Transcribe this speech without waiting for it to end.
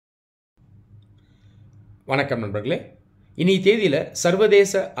வணக்கம் நண்பர்களே. இனி தேதியில்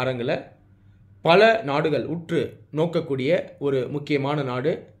சர்வதேச அரங்கில் பல நாடுகள் உற்று நோக்கக்கூடிய ஒரு முக்கியமான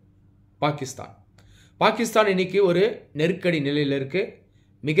நாடு பாகிஸ்தான். பாகிஸ்தான் இன்னைக்கு ஒரு நெருக்கடி நிலையில் இருக்குது.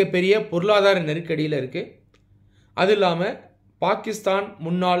 மிகப்பெரிய பொருளாதார நெருக்கடியில் இருக்குது. அது இல்லாமல் பாகிஸ்தான்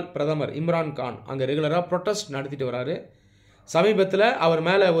முன்னாள் பிரதமர் இம்ரான் கான் அங்கே ரெகுலராக ப்ரொட்டஸ்ட் நடத்திட்டு வராரு. சமீபத்தில் அவர்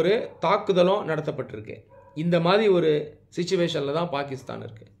மேலே ஒரு தாக்குதலும் நடத்தப்பட்டிருக்கு. இந்த மாதிரி ஒரு சிச்சுவேஷனில் தான் பாகிஸ்தான்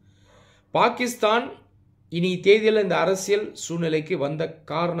இருக்குது. பாகிஸ்தான் இனி தேதியில் இந்த அரசியல் சூழ்நிலைக்கு வந்த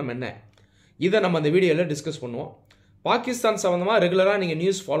காரணம் என்ன, இதை நம்ம அந்த வீடியோவில் டிஸ்கஸ் பண்ணுவோம். பாகிஸ்தான் சம்மந்தமாக ரெகுலராக நீங்கள்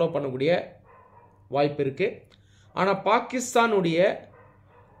நியூஸ் ஃபாலோ பண்ணக்கூடிய வாய்ப்பு இருக்குது. ஆனால் பாகிஸ்தானுடைய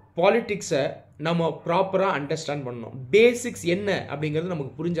பாலிட்டிக்ஸை நம்ம ப்ராப்பராக அண்டர்ஸ்டாண்ட் பண்ணணும். பேசிக்ஸ் என்ன அப்படிங்கிறது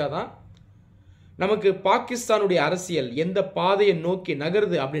நமக்கு புரிஞ்சாதான் நமக்கு பாகிஸ்தானுடைய அரசியல் எந்த பாதையை நோக்கி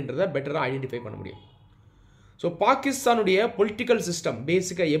நகருது அப்படின்றத பெட்டராக ஐடென்டிஃபை பண்ண முடியும். ஸோ பாகிஸ்தானுடைய பொலிட்டிக்கல் சிஸ்டம்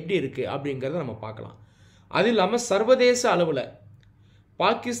பேசிக்காக எப்படி இருக்குது அப்படிங்கிறத நம்ம பார்க்கலாம். அது இல்லாமல் சர்வதேச அளவில்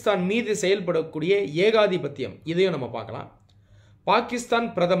பாகிஸ்தான் மீது செயல்படக்கூடிய ஏகாதிபத்தியம் இதையும் நம்ம பார்க்கலாம். பாகிஸ்தான்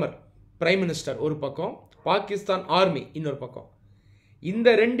பிரதமர் பிரைம் மினிஸ்டர் ஒரு பக்கம், பாகிஸ்தான் ஆர்மி இன்னொரு பக்கம்.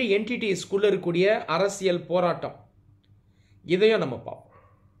 இந்த ரெண்டு என்டிட்டிஸ்குள்ளே இருக்கக்கூடிய அரசியல் போராட்டம் இதையும் நம்ம பார்ப்போம்.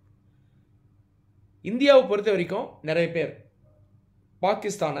 இந்தியாவை பொறுத்த வரைக்கும் நிறைய பேர்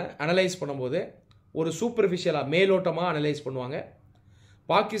பாகிஸ்தானை அனலைஸ் பண்ணும்போது ஒரு சூப்பர்ஃபிஷியலாக மேலோட்டமாக அனலைஸ் பண்ணுவாங்க.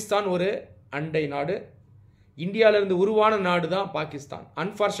 பாகிஸ்தான் ஒரு அண்டை நாடு, இந்தியாவிலேருந்து உருவான நாடு தான் பாகிஸ்தான்.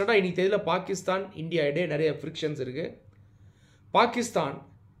 அன்ஃபார்ச்சுனேட்டாக இன்னைக்கு தேதியில் பாகிஸ்தான் இந்தியா இடையே நிறைய ஃப்ரிக்ஷன்ஸ் இருக்குது. பாகிஸ்தான்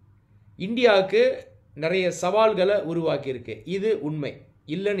இந்தியாவுக்கு நிறைய சவால்களை உருவாக்கியிருக்கு. இது உண்மை,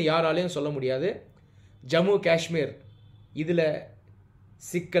 இல்லைன்னு யாராலையும் சொல்ல முடியாது. ஜம்மு காஷ்மீர் இதில்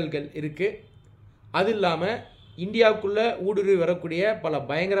சிக்கல்கள் இருக்குது. அது இல்லாமல் இந்தியாவுக்குள்ளே ஊடுருவி வரக்கூடிய பல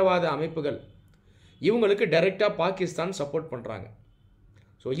பயங்கரவாத அமைப்புகள் இவங்களுக்கு டைரெக்டாக பாகிஸ்தான் சப்போர்ட் பண்ணுறாங்க.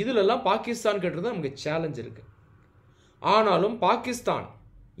 ஸோ இதிலெல்லாம் பாகிஸ்தான் கிட்ட நமக்கு சேலஞ்ச் இருக்குது. ஆனாலும் பாகிஸ்தான்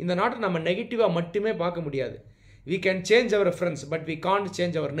இந்த நாட்டை நம்ம நெகட்டிவாக மட்டுமே பார்க்க முடியாது. We can change our friends but we can't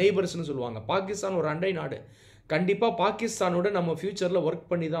change அவர் நெய்பர்ஸ்னு சொல்லுவாங்க. பாகிஸ்தான் ஒரு அண்டை நாடு. கண்டிப்பாக பாகிஸ்தானோட நம்ம ஃப்யூச்சரில் ஒர்க்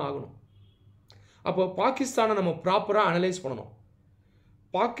பண்ணி தான் ஆகணும். அப்போ பாகிஸ்தானை நம்ம ப்ராப்பராக அனலைஸ் பண்ணணும்.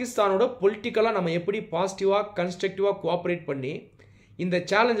 பாகிஸ்தானோட பொலிட்டிக்கலாக நம்ம எப்படி பாசிட்டிவாக கன்ஸ்ட்ரக்டிவாக கோஆப்ரேட் பண்ணி இந்த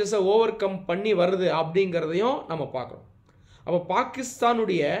சேலஞ்சஸை ஓவர் கம் பண்ணி வருது அப்படிங்கிறதையும் நம்ம பார்க்குறோம். அப்போ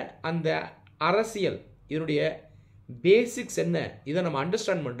பாகிஸ்தானுடைய அந்த அரசியல் இதனுடைய பேசிக்ஸ் என்ன, இதை நம்ம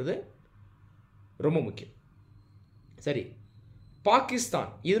அண்டர்ஸ்டாண்ட் பண்ணுறது ரொம்ப முக்கியம். சரி, பாகிஸ்தான்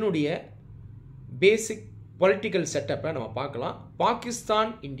இதனுடைய பேசிக் பொலிட்டிக்கல் செட்டப்பை நம்ம பார்க்கலாம்.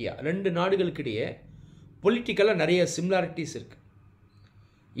 பாகிஸ்தான் இந்தியா ரெண்டு நாடுகளுக்கிடையே பொலிட்டிக்கலாக நிறைய சிமிலாரிட்டிஸ் இருக்குது.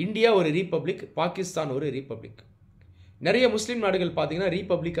 இந்தியா ஒரு ரீபப்ளிக், பாகிஸ்தான் ஒரு ரீபப்ளிக். நிறைய முஸ்லீம் நாடுகள் பார்த்தீங்கன்னா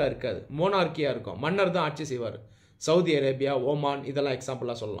ரீபப்ளிக்காக இருக்காது, மோனார்க்கியாக இருக்கும். மன்னர் தான் ஆட்சி செய்வார். சவுதி அரேபியா, ஓமான் இதெல்லாம்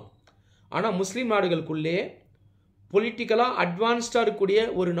எக்ஸாம்பிளாக சொல்லலாம். ஆனால் முஸ்லீம் நாடுகளுக்குள்ளேயே பொலிட்டிக்கலாக அட்வான்ஸ்டாக இருக்கக்கூடிய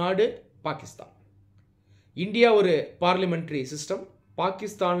ஒரு நாடு பாகிஸ்தான். இந்தியா ஒரு பார்லிமெண்ட்ரி சிஸ்டம்,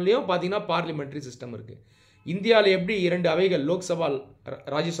 பாகிஸ்தான்லேயும் பார்த்தீங்கன்னா பார்லிமெண்ட்ரி சிஸ்டம் இருக்குது. இந்தியாவில் எப்படி 2 அவைகள் லோக்சபா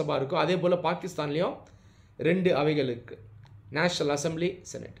ராஜ்யசபா இருக்கோ அதே போல் பாகிஸ்தான்லேயும் 2 அவைகள் இருக்குது, நேஷனல் அசம்பிளி,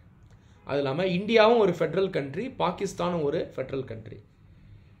 செனட். அது இல்லாமல் இந்தியாவும் ஒரு ஃபெட்ரல் கண்ட்ரி, பாகிஸ்தானும் ஒரு ஃபெட்ரல் கண்ட்ரி.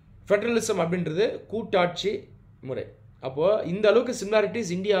 ஃபெட்ரலிசம் அப்படின்றது கூட்டாட்சி முறை. அப்போது இந்த அளவுக்கு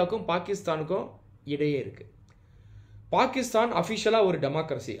சிமிலாரிட்டிஸ் இந்தியாவுக்கும் பாகிஸ்தானுக்கும் இடையே இருக்குது. பாகிஸ்தான் அஃபிஷியலாக ஒரு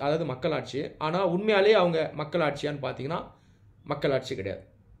டெமோக்ரஸி, அதாவது மக்களாட்சி. ஆனால் உண்மையாலே அவங்க மக்களாட்சியான்னு பார்த்தீங்கன்னா மக்களாட்சி கிடையாது.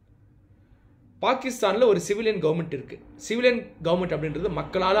 பாகிஸ்தானில் ஒரு சிவிலியன் கவர்மெண்ட் இருக்குது. சிவிலியன் கவர்மெண்ட் அப்படின்றது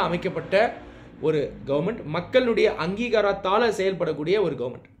மக்களால் அமைக்கப்பட்ட ஒரு கவர்மெண்ட், மக்களுடைய அங்கீகாரத்தால் செயல்படக்கூடிய ஒரு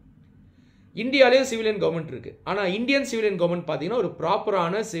கவர்மெண்ட். இந்தியாவிலேயும் சிவிலியன் கவர்மெண்ட் இருக்குது. ஆனால் இந்தியன் சிவிலியன் கவர்மெண்ட் பார்த்தீங்கன்னா ஒரு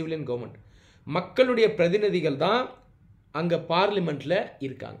ப்ராப்பரான சிவிலியன் கவர்மெண்ட். மக்களுடைய பிரதிநிதிகள் தான் அங்கே பார்லிமெண்ட்டில்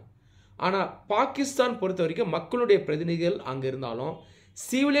இருக்காங்க. ஆனால் பாகிஸ்தான் பொறுத்த வரைக்கும் மக்களுடைய பிரதிநிதிகள் அங்கே இருந்தாலும்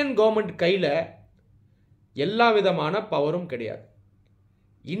சிவிலியன் கவர்மெண்ட் கையில் எல்லா விதமான பவரும் கிடையாது.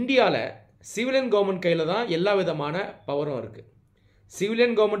 இந்தியாவில் சிவிலியன் கவர்மெண்ட் கையில் தான் எல்லா விதமான பவரும் இருக்குது.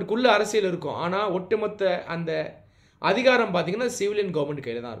 சிவிலியன் கவர்மெண்ட்டுக்குள்ளே அரசியல் இருக்கும், ஆனால் ஒட்டுமொத்த அந்த அதிகாரம் பார்த்திங்கன்னா சிவிலியன் கவர்மெண்ட்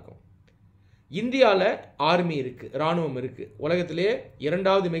கையில் தான் இருக்கும். இந்தியாவில் ஆர்மி இருக்குது, இராணுவம் இருக்குது. உலகத்திலே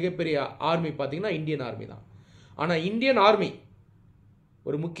 2வது மிகப்பெரிய ஆர்மி பார்த்திங்கன்னா இந்தியன் ஆர்மி தான். ஆனால் இந்தியன் ஆர்மி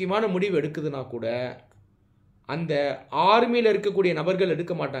ஒரு முக்கியமான முடிவு எடுக்குதுன்னா கூட அந்த ஆர்மியில் இருக்கக்கூடிய நபர்கள்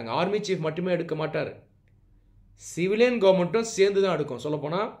எடுக்க மாட்டாங்க. ஆர்மி சீஃப் மட்டுமே எடுக்க மாட்டார், சிவிலியன் கவர்மெண்ட்டும் சேர்ந்து தான் எடுக்கும்.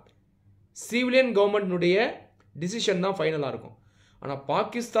 சொல்லப்போனால் சிவிலியன் கவர்மெண்ட்னுடைய டிசிஷன் தான் ஃபைனலாக இருக்கும். ஆனால்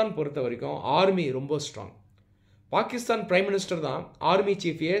பாகிஸ்தான் பொறுத்த வரைக்கும் ஆர்மி ரொம்ப ஸ்ட்ராங். பாகிஸ்தான் பிரைம் மினிஸ்டர் தான் ஆர்மி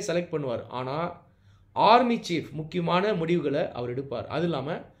சீஃபையே செலக்ட் பண்ணுவார். ஆனால் ஆர்மி சீஃப் முக்கியமான முடிவுகளை அவர் எடுப்பார். அது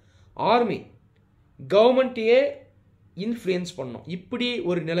இல்லாமல் ஆர்மி கவர்மெண்ட்டையே இன்ஃப்ளூயன்ஸ் பண்ணணும். இப்படி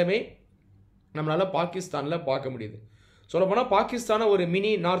ஒரு நிலைமை நம்மளால் பாகிஸ்தானில் பார்க்க முடியுது. சொல்லப்போனால் பாகிஸ்தானை ஒரு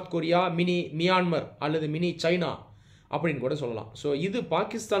mini north Korea, mini Myanmar அல்லது மினி சைனா அப்படின்னு கூட சொல்லலாம். ஸோ இது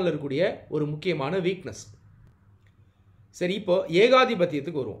பாகிஸ்தானில் இருக்கக்கூடிய ஒரு முக்கியமான வீக்னஸ். சரி, இப்போ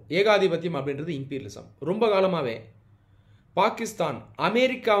ஏகாதிபத்தியத்துக்கு வருவோம். ஏகாதிபத்தியம் அப்படின்றது இம்பீரியலிசம். ரொம்ப காலமாகவே பாகிஸ்தான்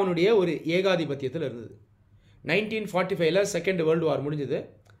அமெரிக்காவினுடைய ஒரு ஏகாதிபத்தியத்தில் இருந்தது. 1945 செகண்ட் வேர்ல்டு வார் முடிஞ்சது.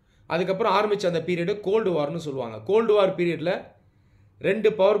 அதுக்கப்புறம் ஆரம்பித்த அந்த பீரியடு கோல்டு வார்னு சொல்லுவாங்க. கோல்டு வார் பீரியடில் 2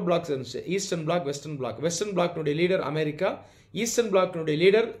 பவர் பிளாக்ஸ் இருந்துச்சு, eastern black, western black. Western பிளாக்னுடைய leader America, eastern பிளாக்னுடைய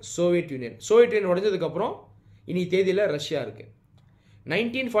leader Soviet union. Soviet union உடைஞ்சதுக்கப்புறம் இனி தேதியில் ரஷ்யா இருக்குது.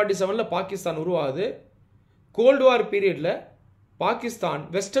 1947 பாகிஸ்தான் உருவாகுது. கோல்டு வார் பீரியடில் பாகிஸ்தான்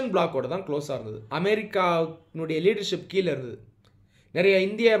வெஸ்டர்ன் பிளாக்கோட தான் க்ளோஸாக இருந்தது, அமெரிக்காவுடைய லீடர்ஷிப் கீழே இருந்தது. நிறைய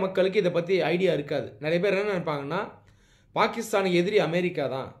இந்திய மக்களுக்கு இதை பற்றி ஐடியா இருக்காது. நிறைய பேர் என்ன நினைப்பாங்கன்னா, பாகிஸ்தானுக்கு எதிரி அமெரிக்கா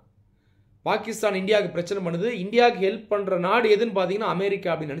தான், பாகிஸ்தான் இந்தியாவுக்கு பிரச்சனை பண்ணுது, இந்தியாவுக்கு ஹெல்ப் பண்ணுற நாடு எதுன்னு பார்த்தீங்கன்னா அமெரிக்கா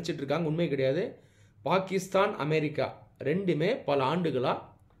அப்படின்னு நினச்சிட்டு இருக்காங்க. உண்மை கிடையாது. பாகிஸ்தான் அமெரிக்கா ரெண்டுமே பல ஆண்டுகளாக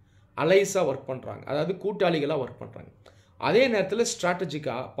அலைஸாக ஒர்க் பண்ணுறாங்க, அதாவது கூட்டாளிகளாக ஒர்க் பண்ணுறாங்க. அதே நேரத்தில்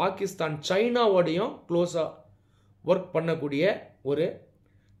ஸ்ட்ராட்டஜிக்காக பாகிஸ்தான் சைனாவோடையும் க்ளோஸாக ஒர்க் பண்ணக்கூடிய ஒரு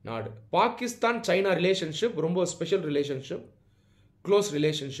நாடு. பாகிஸ்தான் சைனா ரிலேஷன்ஷிப் ரொம்ப special relationship, close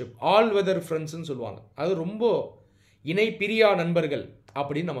relationship, all weather ஃப்ரெண்ட்ஸ்ன்னு சொல்லுவாங்க. அது ரொம்ப இணை பிரியா நண்பர்கள்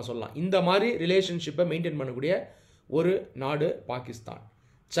அப்படின்னு நம்ம சொல்லலாம். இந்த மாதிரி ரிலேஷன்ஷிப்பை மெயின்டைன் பண்ணக்கூடிய ஒரு நாடு பாகிஸ்தான்.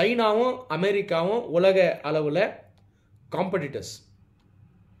 சைனாவும் அமெரிக்காவும் உலக அளவில் காம்படிட்டர்ஸ்.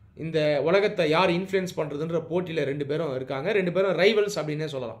 இந்த உலகத்தை யார் இன்ஃப்ளூயன்ஸ் பண்ணுறதுன்ற போட்டியில் 2 பேரும் இருக்காங்க. 2 பேரும் ரைவல்ஸ் அப்படின்னே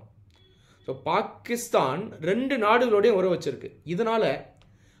சொல்லலாம். ஸோ பாகிஸ்தான் 2 நாடுகளோடையும் உறவு வச்சிருக்கு. இதனால்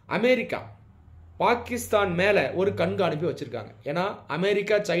அமெரிக்கா பாகிஸ்தான் மேலே ஒரு கண்காணிப்பு வச்சுருக்காங்க. ஏன்னா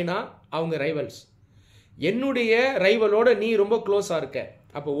அமெரிக்கா சைனா அவங்க ரைவல்ஸ். என்னுடைய ரைவலோட நீ ரொம்ப க்ளோஸாக இருக்க,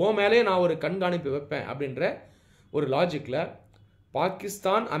 அப்போ ஓ மேலே நான் ஒரு கண்காணிப்பு வைப்பேன் அப்படின்ற ஒரு லாஜிக்கில்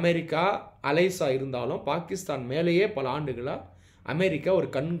பாகிஸ்தான் அமெரிக்கா அலைஸாக இருந்தாலும் பாகிஸ்தான் மேலேயே பல ஆண்டுகளாக அமெரிக்கா ஒரு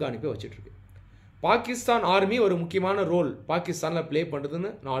கண்காணிப்பை வச்சுட்ருக்கு. பாகிஸ்தான் ஆர்மி ஒரு முக்கியமான ரோல் பாகிஸ்தானில் ப்ளே பண்ணுறதுன்னு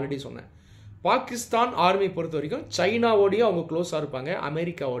நான் ஆல்ரெடி சொன்னேன். பாகிஸ்தான் ஆர்மி பொறுத்த வரைக்கும் சைனாவோடையும் அவங்க க்ளோஸாக இருப்பாங்க,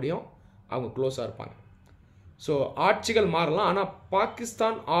 அமெரிக்காவோடையும் அவங்க க்ளோஸாக இருப்பாங்க. ஸோ ஆட்சிகள் மாறலாம், ஆனால்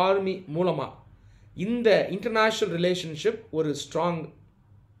பாகிஸ்தான் ஆர்மி மூலமாக இந்த இன்டர்நேஷ்னல் ரிலேஷன்ஷிப் ஒரு ஸ்ட்ராங்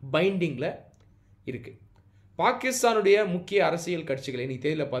பைண்டிங்கில் இருக்குது. பாகிஸ்தானுடைய முக்கிய அரசியல் கட்சிகள் இன்னைக்கு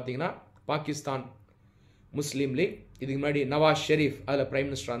தேதியில் பார்த்தீங்கன்னா பாகிஸ்தான் முஸ்லீம் லீக், இதுக்கு முன்னாடி நவாஸ் ஷெரீஃப் அதில் பிரைம்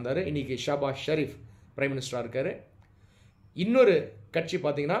மினிஸ்டராக இருந்தார், இன்றைக்கி ஷாபாஸ் ஷெரீஃப் பிரைம் மினிஸ்டராக இருக்கார். இன்னொரு கட்சி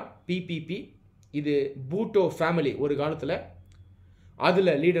பார்த்தீங்கன்னா பிபிபி, இது பூட்டோ ஃபேமிலி ஒரு காலத்தில்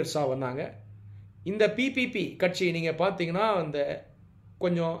அதில் லீடர்ஸாக வந்தாங்க. இந்த பிபிபி கட்சி நீங்கள் பார்த்தீங்கன்னா அந்த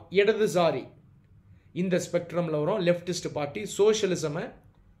கொஞ்சம் இடதுசாரி இந்த ஸ்பெக்ட்ரமில் வரும், லெஃப்டிஸ்ட் பார்ட்டி, சோஷியலிசமை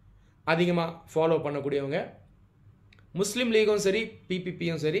அதிகமாக ஃபாலோ பண்ணக்கூடியவங்க. முஸ்லீம் லீகும் சரி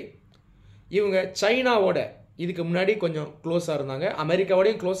பிபிபியும் சரி இவங்க சைனாவோட இதுக்கு முன்னாடி கொஞ்சம் க்ளோஸாக இருந்தாங்க,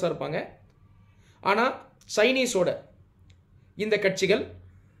 அமெரிக்காவோடையும் க்ளோஸாக இருப்பாங்க. ஆனால் சைனீஸோட இந்த கட்சிகள்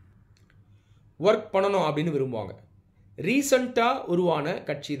ஒர்க் பண்ணணும் அப்படின்னு விரும்புவாங்க. ரீசண்டாக உருவான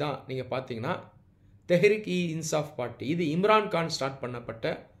கட்சி தான் நீங்கள் பார்த்தீங்கன்னா தெஹ்ரிக் இ இன்சாஃப் பார்ட்டி. இது இம்ரான் கான் ஸ்டார்ட் பண்ணப்பட்ட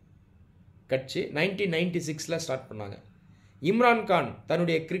கட்சி. 1996 ஸ்டார்ட் பண்ணாங்க. இம்ரான் கான்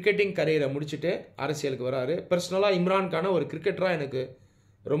தன்னுடைய கிரிக்கெட்டிங் கரியரை முடிச்சுட்டு அரசியலுக்கு வராரு. பர்சனலாக இம்ரான் கானை ஒரு கிரிக்கெட்டராக எனக்கு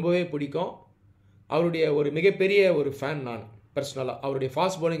ரொம்பவே பிடிக்கும். அவருடைய ஒரு மிகப்பெரிய ஒரு ஃபேன் நான் பர்சனலாக. அவருடைய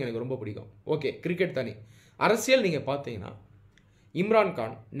ஃபாஸ்ட் பவுலிங் எனக்கு ரொம்ப பிடிக்கும். ஓகே, கிரிக்கெட் தனி. அரசியல் நீங்கள் பார்த்தீங்கன்னா இம்ரான்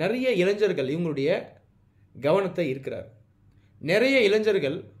கான் நிறைய இளைஞர்கள் இவங்களுடைய கவனத்தை இருக்கிறார். நிறைய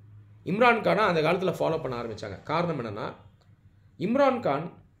இளைஞர்கள் இம்ரான் கானை அந்த காலத்தில் ஃபாலோ பண்ண ஆரம்பித்தாங்க. காரணம் என்னென்னா, இம்ரான் கான்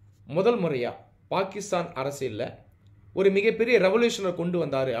முதல் முறையாக பாகிஸ்தான் அரசியலில் ஒரு மிகப்பெரிய ரெவல்யூஷனை கொண்டு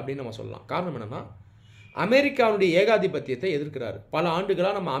வந்தார் அப்படின்னு நம்ம சொல்லலாம். காரணம் என்னென்னா, அமெரிக்காவுடைய ஏகாதிபத்தியத்தை எதிர்க்கிறார். பல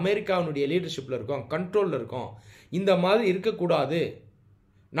ஆண்டுகளாக நம்ம அமெரிக்காவுடைய லீடர்ஷிப்பில் இருக்கோம், கண்ட்ரோலில் இருக்கோம், இந்த மாதிரி இருக்கக்கூடாது,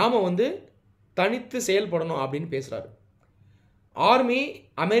 நாம் தனித்து செயல்படணும் அப்படின்னு பேசுகிறாரு. ஆர்மி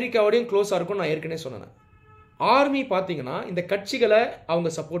அமெரிக்காவோடையும் க்ளோஸாக இருக்கும்னு நான் ஏற்கனவே சொன்னேன். ஆர்மி பார்த்தீங்கன்னா இந்த கட்சிகளை அவங்க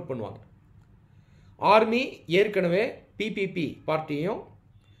சப்போர்ட் பண்ணுவாங்க. ஆர்மி ஏற்கனவே பிபிபி பார்ட்டியையும்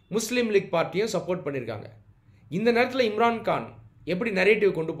முஸ்லீம் லீக் பார்ட்டியும் சப்போர்ட் பண்ணியிருக்காங்க. இந்த நேரத்தில் இம்ரான் கான் எப்படி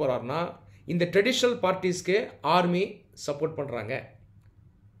நரேட்டிவ் கொண்டு போகிறாருன்னா, இந்த ட்ரெடிஷ்னல் பார்ட்டிஸ்க்கு ஆர்மி சப்போர்ட் பண்ணுறாங்க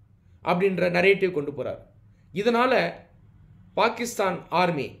அப்படின்ற நரேட்டிவ் கொண்டு போகிறார். இதனால் பாகிஸ்தான்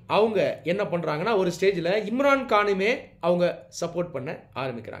ஆர்மி அவங்க என்ன பண்ணுறாங்கன்னா, ஒரு ஸ்டேஜில் இம்ரான் கானுமே அவங்க சப்போர்ட் பண்ண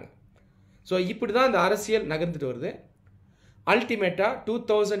ஆரம்பிக்கிறாங்க. ஸோ இப்படி தான் இந்த அரசியல் நகர்ந்துட்டு வருது. அல்டிமேட்டாக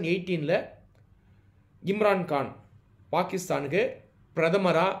 2018 இம்ரான் கான் பாகிஸ்தானுக்கு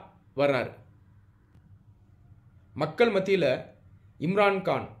பிரதமராக வர்றார். மக்கள் மத்தியில் இம்ரான்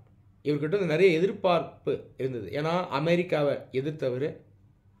கான் இவர்கிட்ட நிறைய எதிர்பார்ப்பு இருந்தது. ஏன்னா அமெரிக்காவை எதிர்த்தவர்,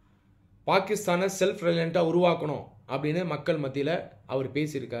 பாகிஸ்தானை செல்ஃப் ரிலையண்ட்டாக உருவாக்கணும் அப்படின்னு மக்கள் மத்தியில் அவர்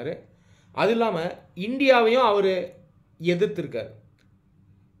பேசியிருக்காரு. அது இல்லாமல் இந்தியாவையும் அவர் எதிர்த்திருக்கார்.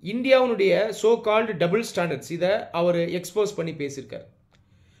 இந்தியாவுடைய சோ கால்டு டபுள் ஸ்டாண்டர்ட்ஸ் இதை அவர் எக்ஸ்போஸ் பண்ணி பேசியிருக்கார்.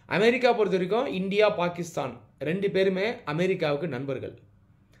 அமெரிக்கா பொறுத்த வரைக்கும் இந்தியா பாகிஸ்தான் 2 பேருமே அமெரிக்காவுக்கு நண்பர்கள்.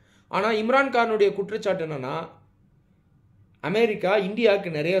 ஆனால் இம்ரான்கானுடைய குற்றச்சாட்டு என்னன்னா, அமெரிக்கா இந்தியாவுக்கு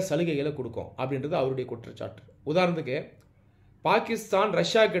நிறைய சலுகைகளை கொடுக்கும் அப்படின்றது அவருடைய குற்றச்சாட்டு. உதாரணத்துக்கு பாகிஸ்தான்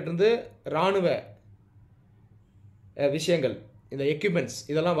ரஷ்யா கிட்டேருந்து இராணுவ விஷயங்கள், இந்த எக்யூப்மெண்ட்ஸ்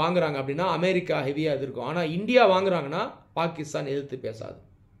இதெல்லாம் வாங்குறாங்க அப்படின்னா அமெரிக்கா ஹெவியாக எதிர்க்கும். ஆனால் இந்தியா வாங்குறாங்கன்னா பாகிஸ்தான் எதிர்த்து பேசாது.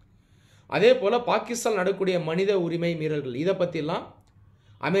 அதே போல் பாகிஸ்தான் நடக்கக்கூடிய மனித உரிமை மீறல்கள் இதை பற்றிலாம்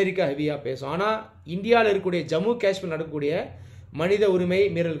அமெரிக்கா ஹெவியாக பேசும். ஆனால் இந்தியாவில் இருக்கக்கூடிய ஜம்மு காஷ்மீர் நடக்கக்கூடிய மனித உரிமை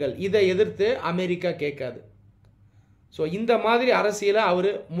மீறல்கள் இதை எதிர்த்து அமெரிக்கா கேட்காது. ஸோ இந்த மாதிரி அரசியலை அவர்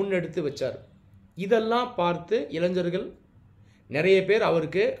முன்னெடுத்து வச்சார். இதெல்லாம் பார்த்து இளைஞர்கள் நிறைய பேர்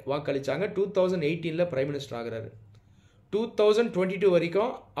அவருக்கு வாக்களித்தாங்க. 2018 பிரைம் மினிஸ்டர் ஆகிறாரு. 2022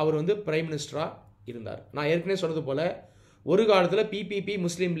 வரைக்கும் அவர் பிரைம் மினிஸ்டராக இருந்தார். நான் ஏற்கனவே சொன்னது போல் ஒரு காலத்தில் பிபிபி,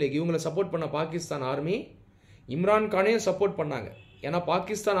 முஸ்லீம் லீக் இவங்களை சப்போர்ட் பண்ண பாகிஸ்தான் ஆர்மி இம்ரான்கானையும் சப்போர்ட் பண்ணாங்க. ஏன்னா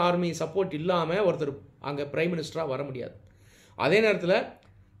பாகிஸ்தான் ஆர்மி சப்போர்ட் இல்லாமல் ஒருத்தர் அங்கே பிரைம் மினிஸ்டராக வர முடியாது. அதே நேரத்தில்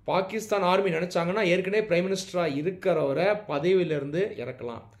பாகிஸ்தான் ஆர்மி நினச்சாங்கன்னா ஏற்கனவே பிரைம் மினிஸ்டராக இருக்கிறவரை பதவியிலிருந்து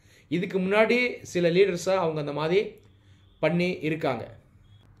இறக்கலாம். இதுக்கு முன்னாடி சில லீடர்ஸை அவங்க அந்த மாதிரி பண்ணி இருக்காங்க.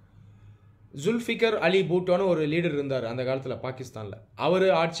 ஜுல்ஃபிகர் அலி பூட்டோன்னு ஒரு லீடர் இருந்தார் அந்த காலத்தில் பாகிஸ்தானில். அவர்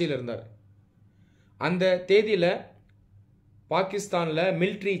ஆட்சியில் இருந்தார். அந்த தேதியில் பாகிஸ்தானில்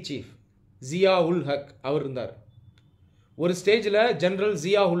மிலிட்ரி சீஃப் ஜியா உல் ஹக் அவர் இருந்தார். ஒரு ஸ்டேஜில் ஜெனரல்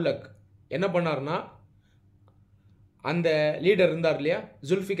ஜியா உல் ஹக் என்ன பண்ணார்னா, அந்த லீடர் இருந்தார் இல்லையா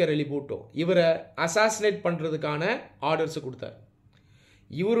ஜுல்ஃபிகர் அலி பூட்டோ, இவரை அசாசினேட் பண்ணுறதுக்கான ஆர்டர்ஸ் கொடுத்தார்.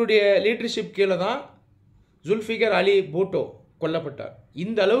 இவருடைய லீடர்ஷிப் கீழே தான் ஜுல்ஃபிகர் அலி பூட்டோ கொல்லப்பட்டார்.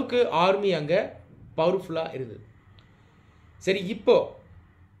 இந்த அளவுக்கு ஆர்மி அங்கே பவர்ஃபுல்லாக இருந்தது. சரி, இப்போ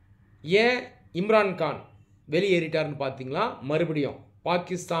ஏன் இம்ரான்கான் வெளியேறிட்டார்னு பார்த்தீங்களா, மறுபடியும்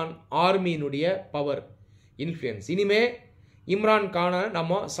பாகிஸ்தான் ஆர்மியினுடைய பவர் இன்ஃப்ளூயன்ஸ். இனிமே இம்ரான்கானை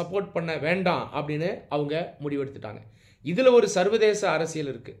நம்ம சப்போர்ட் பண்ண வேண்டாம் அப்படின்னு அவங்க முடிவெடுத்துட்டாங்க. இதில் ஒரு சர்வதேச அரசியல்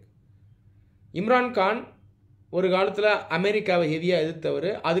இருக்குது. இம்ரான்கான் ஒரு காலத்தில் அமெரிக்காவை ஹெவியாக எதிர்த்தவர்.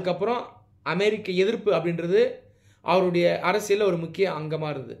 அதுக்கப்புறம் அமெரிக்க எதிர்ப்பு அப்படின்றது அவருடைய அரசியலில் ஒரு முக்கிய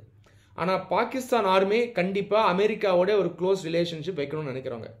அங்கமாக இருந்தது. ஆனால் பாகிஸ்தான் ஆர்மி கண்டிப்பாக அமெரிக்காவோட ஒரு க்ளோஸ் ரிலேஷன்ஷிப் வைக்கணும்னு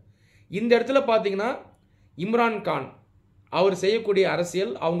நினைக்கிறவங்க. இந்த இடத்துல பார்த்தீங்கன்னா இம்ரான்கான் அவர் செய்யக்கூடிய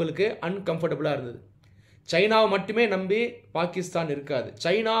அரசியல் அவங்களுக்கு அன்கம்ஃபர்டபுளாக இருந்தது. சைனாவை மட்டுமே நம்பி பாகிஸ்தான் இருக்காது.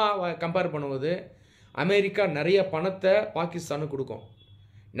 சைனாவை கம்பேர் பண்ணும்போது அமெரிக்கா நிறைய பணத்தை பாகிஸ்தானுக்கு கொடுக்கும்.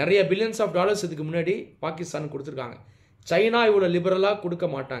 நிறைய பில்லியன்ஸ் ஆஃப் டாலர்ஸ் இதுக்கு முன்னாடி பாகிஸ்தானுக்கு கொடுத்துருக்காங்க. சைனா இவ்வளோ லிபரலாக கொடுக்க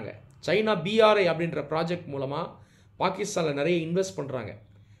மாட்டாங்க. சைனா பிஆர்ஐ அப்படின்ற ப்ராஜெக்ட் மூலமாக பாகிஸ்தானில் நிறைய இன்வெஸ்ட் பண்ணுறாங்க.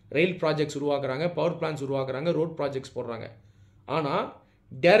 ரயில் ப்ராஜெக்ட்ஸ் உருவாக்குறாங்க, பவர் பிளான்ஸ் உருவாக்குறாங்க, ரோட் ப்ராஜெக்ட்ஸ் போடுறாங்க. ஆனால்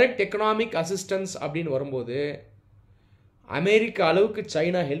டைரக்ட் எக்கனாமிக் அசிஸ்டன்ஸ் அப்படின்னு வரும்போது அமெரிக்கா அளவுக்கு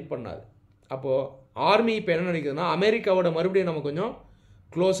சைனா ஹெல்ப் பண்ணாது. அப்போது ஆர்மி இப்போ என்ன நினைக்குதுன்னா, அமெரிக்காவோட மறுபடியும் நம்ம கொஞ்சம்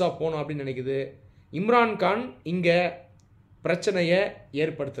க்ளோஸாக போகணும் அப்படின்னு நினைக்குது. இம்ரான்கான் இங்கே பிரச்சனையை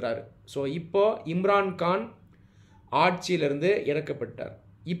ஏற்படுத்துகிறாரு. ஸோ இப்போது இம்ரான்கான் ஆட்சியிலிருந்து இறக்கப்பட்டார்.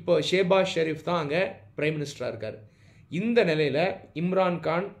 இப்போ ஷேபாஸ் ஷெரீஃப் தான் அங்கே பிரைம் மினிஸ்டராக இருக்கார். இந்த நிலையில்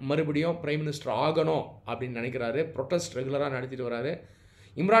இம்ரான்கான் மறுபடியும் பிரைம் மினிஸ்டர் ஆகணும் அப்படின்னு நினைக்கிறாரு. ப்ரொட்டஸ்ட் ரெகுலராக நடத்திட்டு வராரு.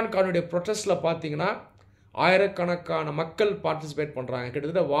 இம்ரான்கானுடைய ப்ரொட்டஸ்ட்டில் பார்த்தீங்கன்னா ஆயிரக்கணக்கான மக்கள் பார்ட்டிசிபேட் பண்ணுறாங்க.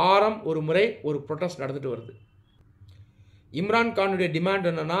 கிட்டத்தட்ட வாரம் ஒரு முறை ஒரு ப்ரொட்டஸ்ட் நடந்துட்டு வருது. இம்ரான்கானுடைய டிமாண்ட்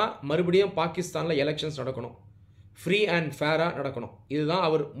என்னென்னா, மறுபடியும் பாகிஸ்தானில் எலெக்ஷன்ஸ் நடக்கணும், ஃப்ரீ அண்ட் ஃபேராக நடக்கணும். இதுதான்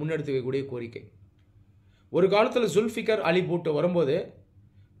அவர் முன்னெடுத்து வைக்கக்கூடிய கோரிக்கை. ஒரு காலத்தில் ஜுல்ஃபிகர் அலி பூட்டோ வரும்போது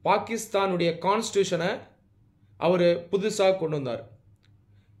பாகிஸ்தானுடைய கான்ஸ்டியூஷனை அவர் புதுசாக கொண்டு வந்தார்.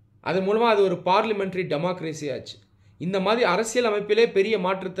 அது மூலமாக அது ஒரு பார்லிமெண்ட்ரி டெமோக்ரஸி ஆச்சு. இந்த மாதிரி அரசியல் அமைப்பிலே பெரிய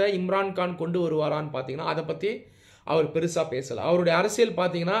மாற்றத்தை இம்ரான்கான் கொண்டு வருவாரான்னு பார்த்தீங்கன்னா அதை பற்றி அவர் பெருசாக பேசலை. அவருடைய அரசியல்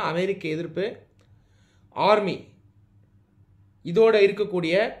பார்த்தீங்கன்னா அமெரிக்க எதிர்ப்பு, ஆர்மி இதோடு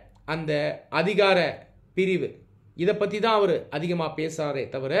இருக்கக்கூடிய அந்த அதிகார பிரிவு இதை பற்றி தான் அவர் அதிகமாக பேசுகிறாரே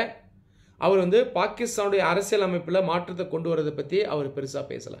தவிர அவர் பாகிஸ்தானுடைய அரசியல் அமைப்பில் மாற்றத்தை கொண்டு வரதை பற்றி அவர் பெருசாக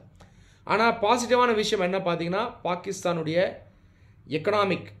பேசலை. ஆனால் பாசிட்டிவான விஷயம் என்ன பார்த்தீங்கன்னா, பாகிஸ்தானுடைய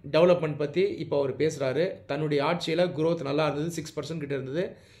எக்கனாமிக் டெவலப்மெண்ட் பற்றி இப்போ அவர் பேசுகிறாரு. தன்னுடைய ஆட்சியில் குரோத் நல்லா இருந்தது, 6% கிட்ட இருந்தது,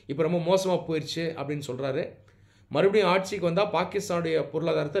 இப்போ ரொம்ப மோசமாக போயிடுச்சு அப்படின்னு சொல்கிறாரு. மறுபடியும் ஆட்சிக்கு வந்தால் பாகிஸ்தானுடைய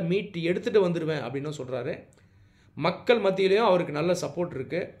பொருளாதாரத்தை மீட்டு எடுத்துகிட்டு வந்துடுவேன் அப்படின்னு சொல்கிறாரு. மக்கள் மத்தியிலையும் அவருக்கு நல்ல சப்போர்ட்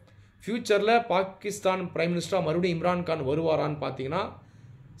இருக்குது. ஃப்யூச்சரில் பாகிஸ்தான் பிரைம் மினிஸ்டராக மறுபடியும் இம்ரான்கான் வருவாரான்னு பார்த்தீங்கன்னா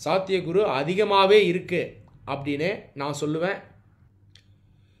சாத்தியகுரு அதிகமாகவே இருக்குது அப்படின்னு நான் சொல்லுவேன்.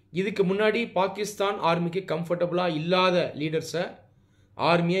 இதுக்கு முன்னாடி பாகிஸ்தான் ஆர்மிக்கு கம்ஃபர்டபுளாக இல்லாத லீடர்ஸை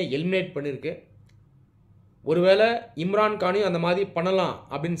ஆர்மியை எலிமினேட் பண்ணியிருக்கு. ஒருவேளை இம்ரான் கானையும் அந்த மாதிரி பண்ணலாம்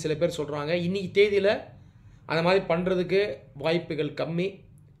அப்படின்னு சில பேர் சொல்கிறாங்க. இன்றைக்கி தேதியில் அந்த மாதிரி பண்ணுறதுக்கு வாய்ப்புகள் கம்மி.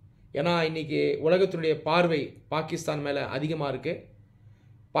 ஏன்னா இன்றைக்கி உலகத்தினுடைய பார்வை பாகிஸ்தான் மேலே அதிகமாக இருக்குது.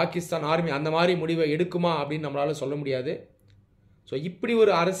 பாகிஸ்தான் ஆர்மி அந்த மாதிரி முடிவை எடுக்குமா அப்படின்னு நம்மளால் சொல்ல முடியாது. ஸோ இப்படி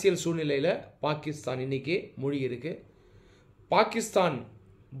ஒரு அரசியல் சூழ்நிலையில் பாகிஸ்தான் இன்றைக்கி மூழ்கி இருக்குது. பாகிஸ்தான்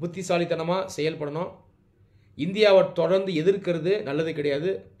புத்திசாலித்தனமாக செயல்படணும். இந்தியாவை தொடர்ந்து எதிர்க்கிறது நல்லது கிடையாது.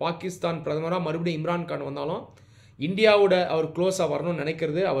 பாகிஸ்தான் பிரதமராக மறுபடியும் இம்ரான் கான் வந்தாலும் இந்தியாவோட அவர் க்ளோஸாக வரணும்னு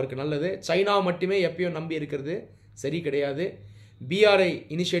நினைக்கிறது அவருக்கு நல்லது. சைனா மட்டுமே எப்பயும் நம்பி இருக்கிறது சரி கிடையாது. பிஆர்ஐ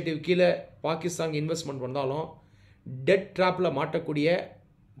இனிஷியேட்டிவ் கீழே பாகிஸ்தானுக்கு இன்வெஸ்ட்மெண்ட் வந்தாலும் டெட் ட்ராப்பில் மாட்டக்கூடிய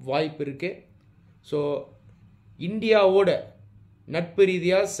வாய்ப்பு இருக்குது. ஸோ இந்தியாவோட நட்பு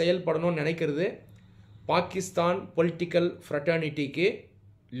ரீதியாக செயல்படணும்னு நினைக்கிறது பாகிஸ்தான் பொலிட்டிக்கல் ஃப்ரெட்டர்னிட்டிக்கு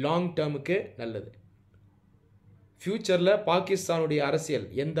லாங் டேர்முக்கு நல்லது. ஃப்யூச்சரில் பாகிஸ்தானுடைய அரசியல்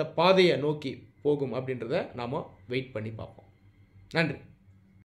எந்த பாதையை நோக்கி போகும் அப்படின்றத நாம் வெயிட் பண்ணி பார்ப்போம். நன்றி.